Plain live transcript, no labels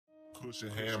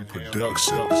Ham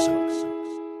Production.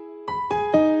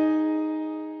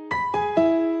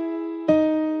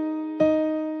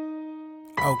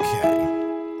 Okay.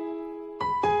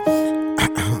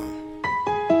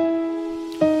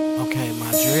 Okay,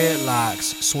 my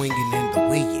dreadlocks swinging in the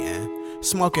wind,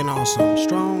 smoking on some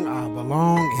strong. I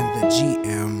belong in the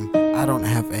GM. I don't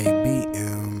have a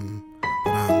BM,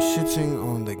 but I'm shitting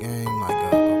on the game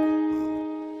like a.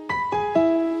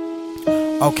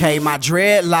 Okay, my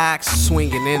dreadlocks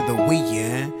swinging in the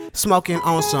wind, smoking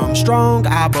on some strong.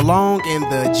 I belong in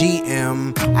the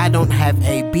GM. I don't have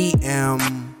a BM,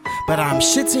 but I'm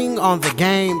shitting on the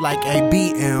game like a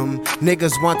BM.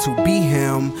 Niggas want to be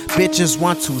him, bitches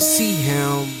want to see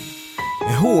him.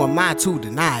 And who am I to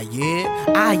deny it?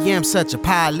 I am such a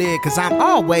pilot, cause I'm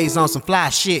always on some fly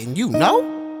shit, and you know?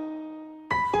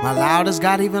 My loudest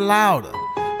got even louder.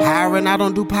 Hiring, I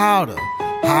don't do powder.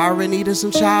 Hiring, eating some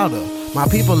chowder. My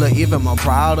people are even more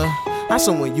prouder. I'm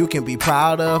someone you can be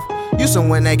proud of. You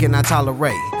someone they cannot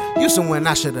tolerate. You someone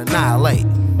I should annihilate.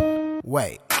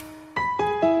 Wait,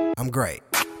 I'm great.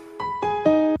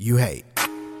 You hate.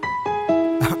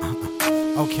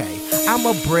 Okay, I'm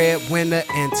a breadwinner,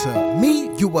 and to me,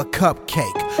 you a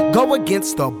cupcake. Go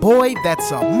against a boy,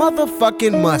 that's a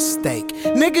motherfucking mistake.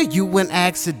 Nigga, you an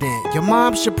accident. Your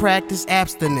mom should practice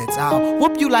abstinence. I'll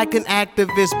whoop you like an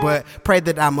activist, but pray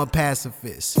that I'm a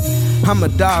pacifist. I'm a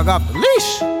dog off the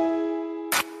leash.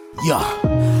 Yeah,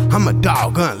 I'm a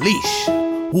dog unleashed.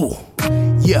 Woo,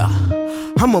 yeah,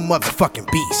 I'm a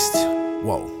motherfucking beast.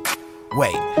 Whoa,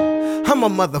 wait, I'm a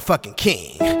motherfucking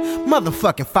king.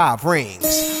 Motherfucking 5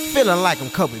 rings. Feeling like I'm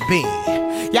Kobe Bean.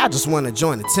 Y'all just wanna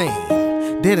join the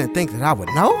team. Didn't think that I would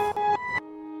know.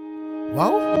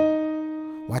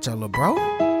 Whoa, watch out, little bro.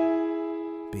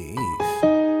 Be easy.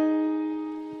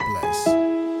 Bless.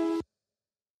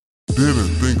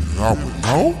 Didn't think that I would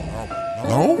know.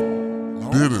 No.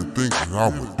 Didn't think that I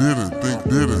would. Didn't think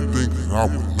that I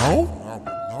would know.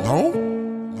 No.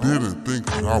 Didn't think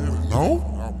that I would know.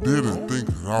 Didn't think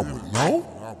that I would know.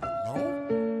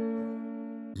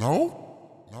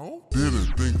 No,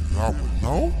 didn't think that I would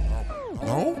know.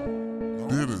 No,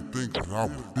 didn't think that I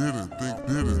would. Didn't think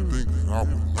that I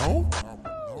would know.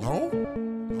 No,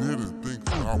 didn't think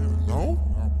that I would know.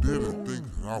 Didn't think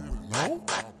that I would know.